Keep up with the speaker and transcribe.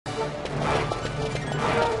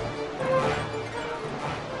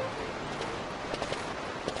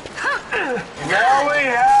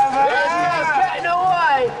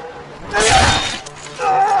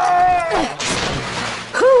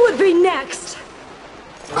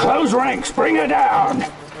those ranks! Bring her down!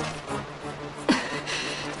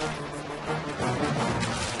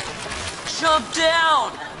 Jump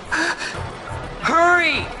down!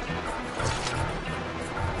 Hurry!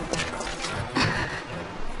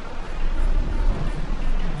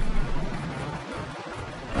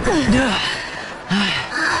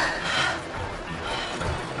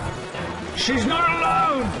 She's not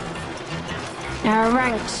alone! Our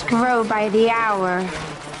ranks grow by the hour.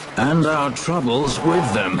 And our troubles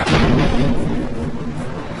with them.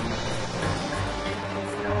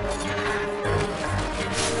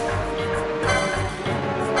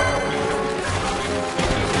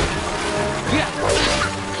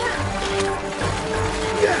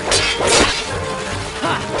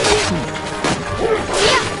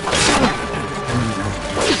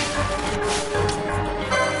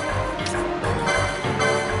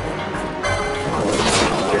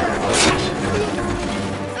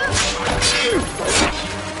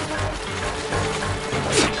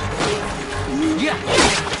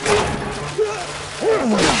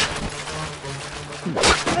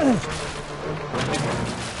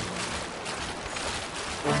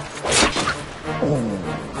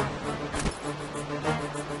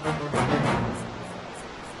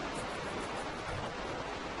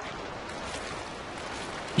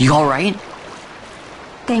 You alright?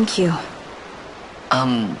 Thank you.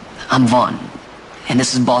 I'm Vaughn. And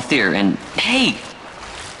this is Balthier, and hey!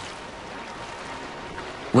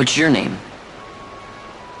 What's your name?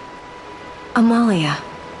 Amalia.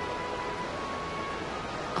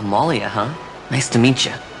 Amalia, huh? Nice to meet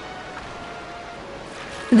you.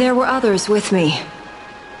 There were others with me.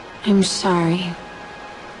 I'm sorry.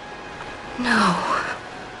 No.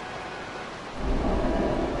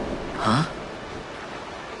 Huh?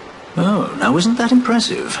 Oh, now isn't that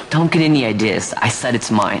impressive? Don't get any ideas. I said it's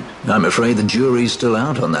mine. I'm afraid the jury's still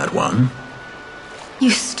out on that one. You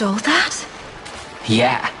stole that?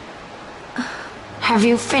 Yeah. Have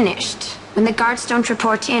you finished? When the guards don't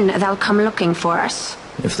report in, they'll come looking for us.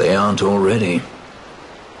 If they aren't already.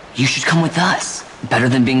 You should come with us. Better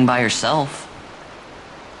than being by yourself.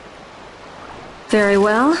 Very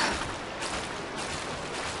well.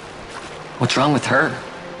 What's wrong with her?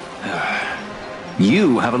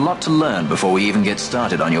 You have a lot to learn before we even get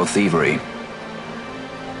started on your thievery.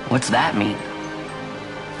 What's that mean?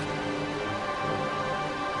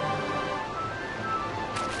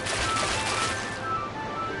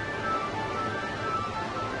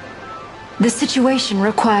 The situation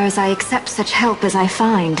requires I accept such help as I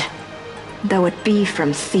find, though it be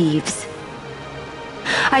from thieves.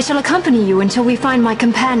 I shall accompany you until we find my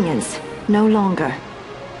companions, no longer.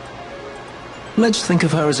 Let's think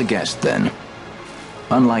of her as a guest, then.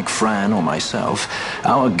 Unlike Fran or myself,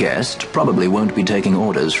 our guest probably won't be taking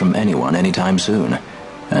orders from anyone anytime soon,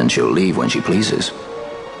 and she'll leave when she pleases.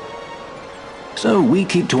 So we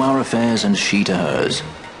keep to our affairs and she to hers.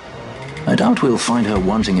 I doubt we'll find her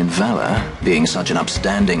wanting in valor, being such an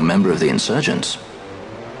upstanding member of the insurgents.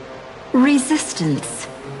 Resistance.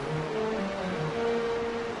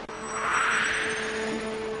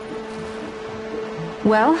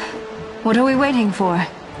 Well, what are we waiting for?